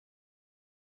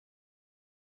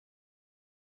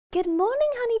Good morning,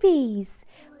 honeybees.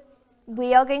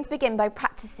 We are going to begin by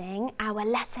practicing our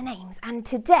letter names, and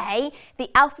today the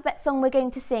alphabet song we're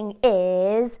going to sing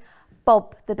is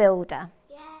Bob the Builder.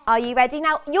 Yeah. Are you ready?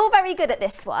 Now, you're very good at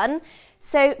this one,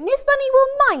 so Miss Bunny will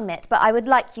mime it, but I would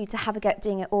like you to have a go at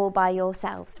doing it all by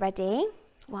yourselves. Ready?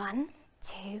 1,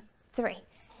 2, 3.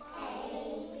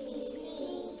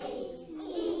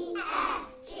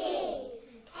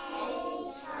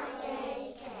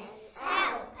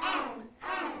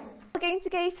 We're going to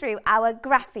go through our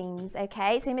graphemes,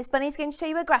 okay? So Miss Bunny's going to show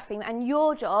you a grapheme, and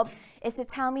your job is to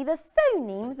tell me the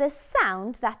phoneme, the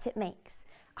sound that it makes.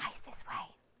 Eyes this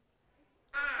way.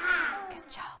 Good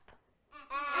job.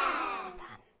 Well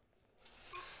done.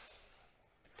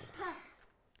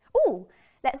 Oh,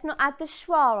 let's not add the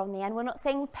schwa on the end. We're not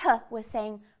saying p, we're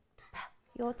saying p.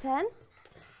 Your turn.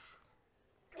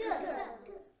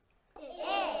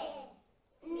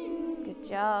 Good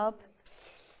job.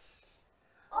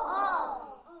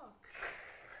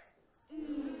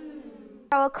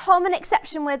 Our common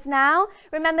exception words now.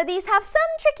 Remember, these have some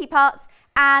tricky parts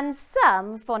and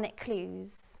some phonic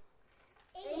clues.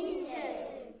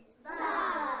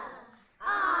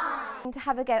 To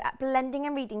have a go at blending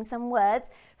and reading some words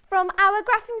from our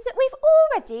graphemes that we've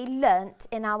already learnt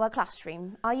in our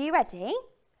classroom. Are you ready?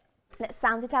 Let's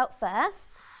sound it out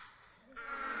first.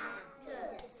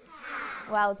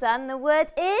 Well done. The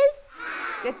word is?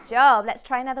 Good job. Let's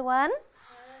try another one.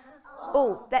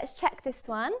 Oh, let's check this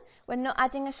one. We're not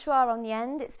adding a schwa on the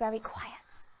end. It's very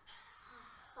quiet.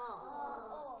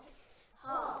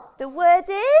 The word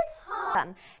is?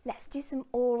 Done. Let's do some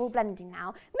oral blending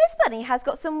now. Miss Bunny has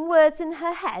got some words in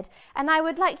her head, and I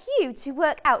would like you to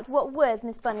work out what words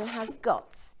Miss Bunny has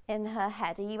got in her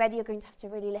head. Are you ready? You're going to have to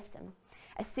really listen.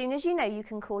 As soon as you know, you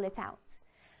can call it out.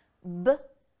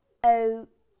 B-O-T.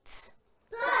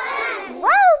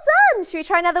 Well done! Should we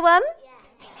try another one? Yeah.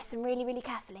 Okay, listen really, really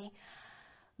carefully.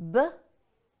 B-A-L-O-O-N.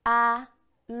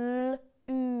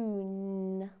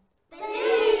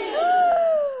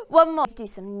 One more. Let's do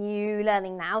some new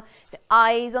learning now. So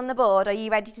eyes on the board. Are you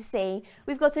ready to see?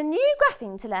 We've got a new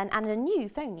grapheme to learn and a new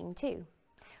phoneme too.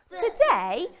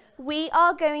 Today, we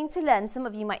are going to learn, some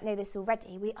of you might know this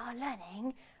already, we are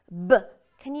learning B.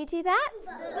 Can you do that?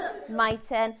 B. My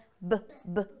turn. B,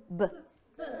 B, B.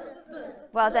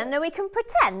 Well done. Now we can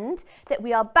pretend that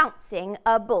we are bouncing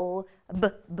a ball. B,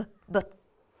 B, B.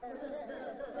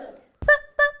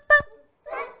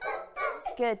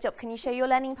 Good job. Can you show your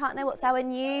learning partner what's our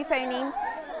new phoneme?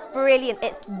 Brilliant.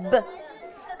 It's B.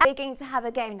 We're going to have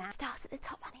a go now. Starts at the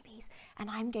top, honeybees, and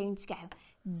I'm going to go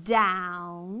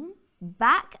down,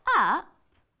 back up,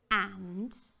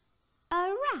 and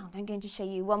around. I'm going to show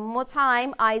you one more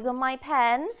time. Eyes on my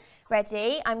pen.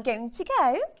 Ready? I'm going to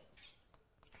go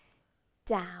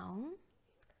down,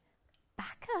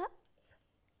 back up,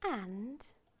 and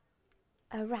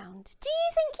around. Do you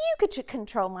think you could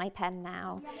control my pen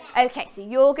now? Yeah. Okay, so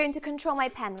you're going to control my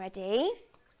pen. Ready?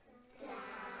 Down,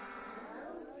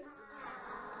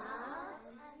 up,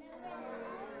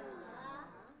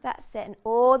 that's it, and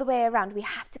all the way around. We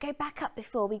have to go back up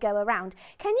before we go around.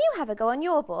 Can you have a go on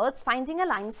your boards, finding a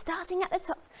line starting at the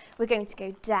top? We're going to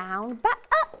go down, back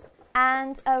up,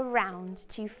 and around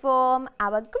to form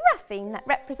our grapheme that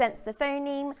represents the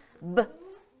phoneme B.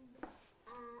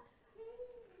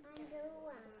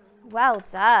 Well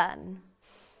done.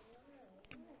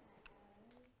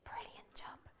 Brilliant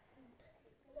job.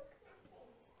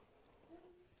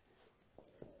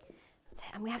 So,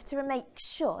 and we have to make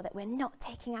sure that we're not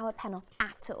taking our pen off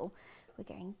at all. We're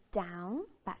going down,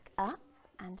 back up,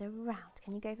 and around.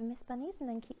 Can you go over Miss Bunny's and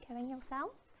then keep going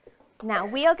yourself? Now,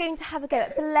 we are going to have a go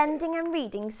at blending and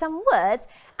reading some words,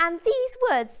 and these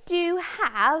words do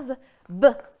have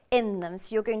B in them, so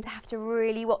you're going to have to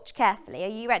really watch carefully. Are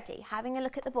you ready? Having a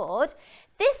look at the board.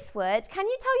 This word, can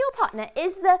you tell your partner,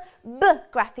 is the B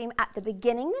grapheme at the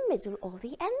beginning, the middle, or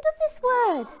the end of this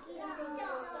word?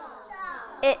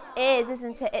 It is,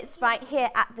 isn't it? It's right here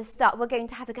at the start. We're going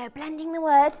to have a go blending the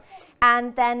word,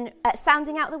 and then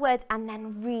sounding out the words, and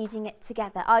then reading it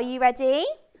together. Are you ready?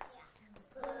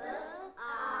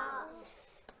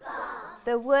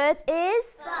 The word is?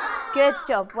 Good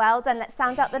job. Well done. Let's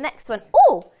sound out the next one.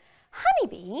 Oh,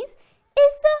 honeybees,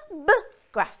 is the B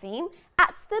grapheme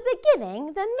at the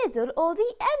beginning, the middle, or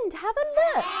the end? Have a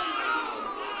look.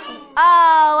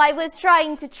 Oh, I was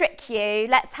trying to trick you.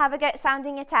 Let's have a go at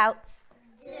sounding it out.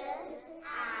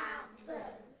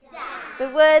 The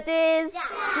word is?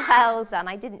 Well done.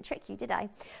 I didn't trick you, did I?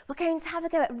 We're going to have a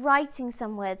go at writing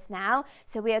some words now.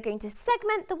 So we are going to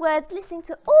segment the words, listen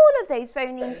to all of those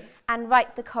phonemes, and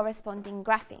write the corresponding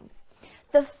graphemes.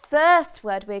 The first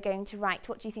word we're going to write,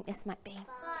 what do you think this might be?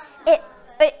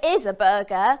 It is a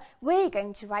burger. We're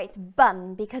going to write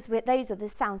bun because those are the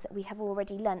sounds that we have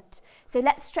already learnt. So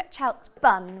let's stretch out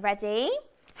bun. Ready?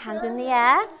 Hands in the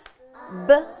air.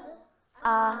 B,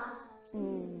 A,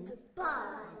 N.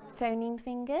 Phoneme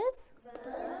fingers.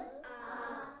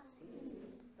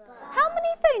 How many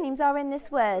phonemes are in this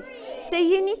word? So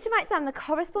you need to write down the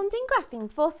corresponding grapheme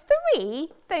for 3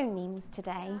 phonemes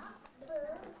today.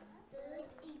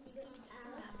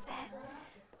 That's it.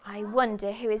 I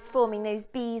wonder who is forming those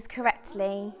B's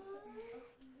correctly.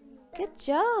 Good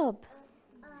job.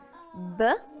 B.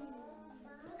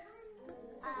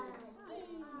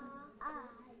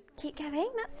 Keep going,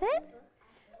 that's it.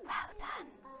 Well done.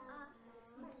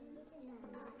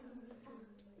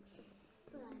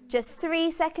 Just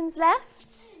 3 seconds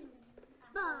left.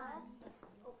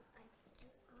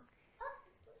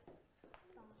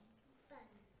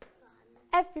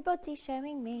 Everybody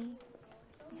showing me.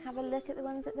 Have a look at the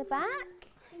ones at the back.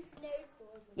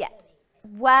 Yeah.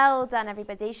 Well done,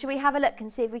 everybody. Shall we have a look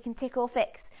and see if we can tick or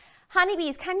fix?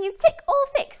 Honeybees, can you tick or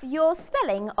fix your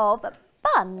spelling of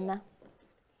bun?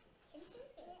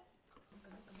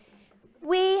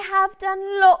 We have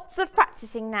done lots of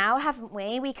practicing now, haven't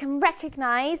we? We can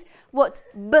recognise what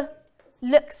B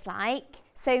looks like.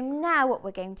 So now what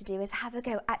we're going to do is have a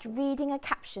go at reading a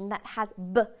caption that has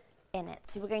B in it.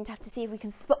 So we're going to have to see if we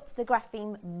can spot the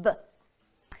grapheme B.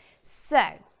 So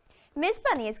Miss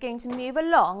Bunny is going to move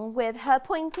along with her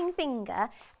pointing finger,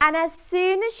 and as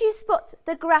soon as you spot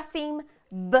the grapheme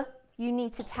B, you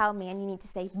need to tell me and you need to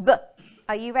say B.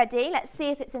 Are you ready? Let's see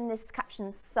if it's in this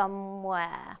caption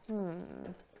somewhere.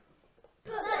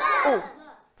 Oh,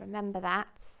 remember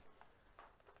that.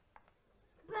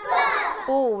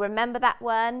 Oh, remember that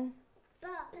one.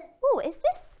 Oh, is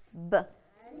this B?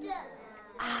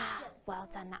 Ah, well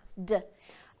done, that's D.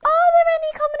 Are there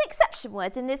any common exception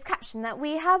words in this caption that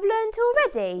we have learnt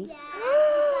already?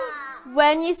 Yeah.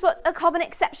 When you spot a common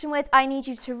exception word, I need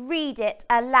you to read it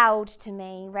aloud to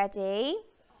me. Ready?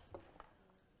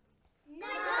 No.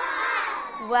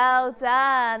 Well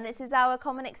done. This is our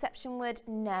common exception word,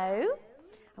 no.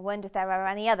 I wonder if there are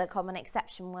any other common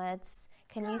exception words.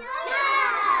 Can you see?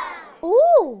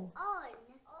 Ooh.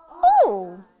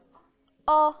 Ooh.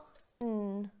 On.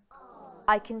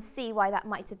 I can see why that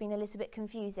might have been a little bit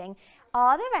confusing.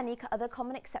 Are there any other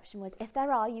common exception words? If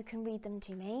there are, you can read them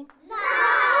to me. No!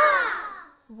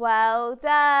 Well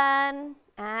done.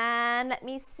 And let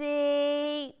me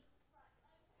see.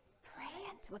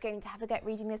 Brilliant. We're going to have a go at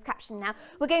reading this caption now.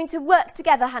 We're going to work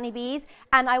together, honeybees,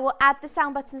 and I will add the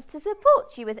sound buttons to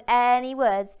support you with any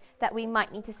words that we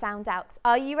might need to sound out.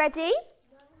 Are you ready?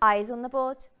 Eyes on the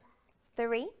board.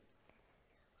 3,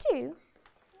 2,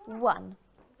 1.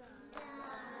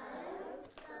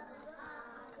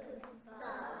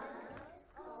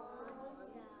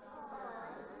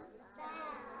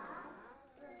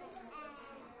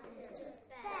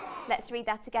 Let's read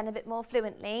that again a bit more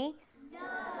fluently. No bug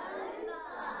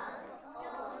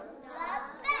on the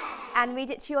bed. And read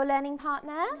it to your learning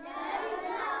partner. No bug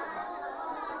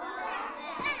on the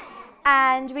bed.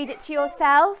 And read it to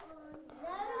yourself. No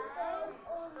bug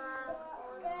on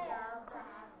the bed.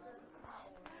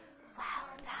 Well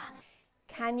done.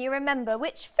 Can you remember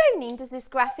which phoneme does this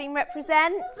grapheme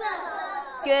represent? B.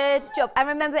 Good job. And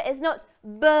remember, it's not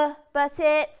B, but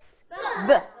it's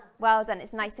B. Well done.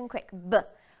 It's nice and quick. B.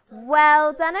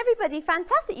 Well done, everybody.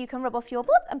 Fantastic. You can rub off your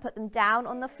boards and put them down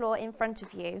on the floor in front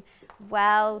of you.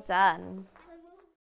 Well done.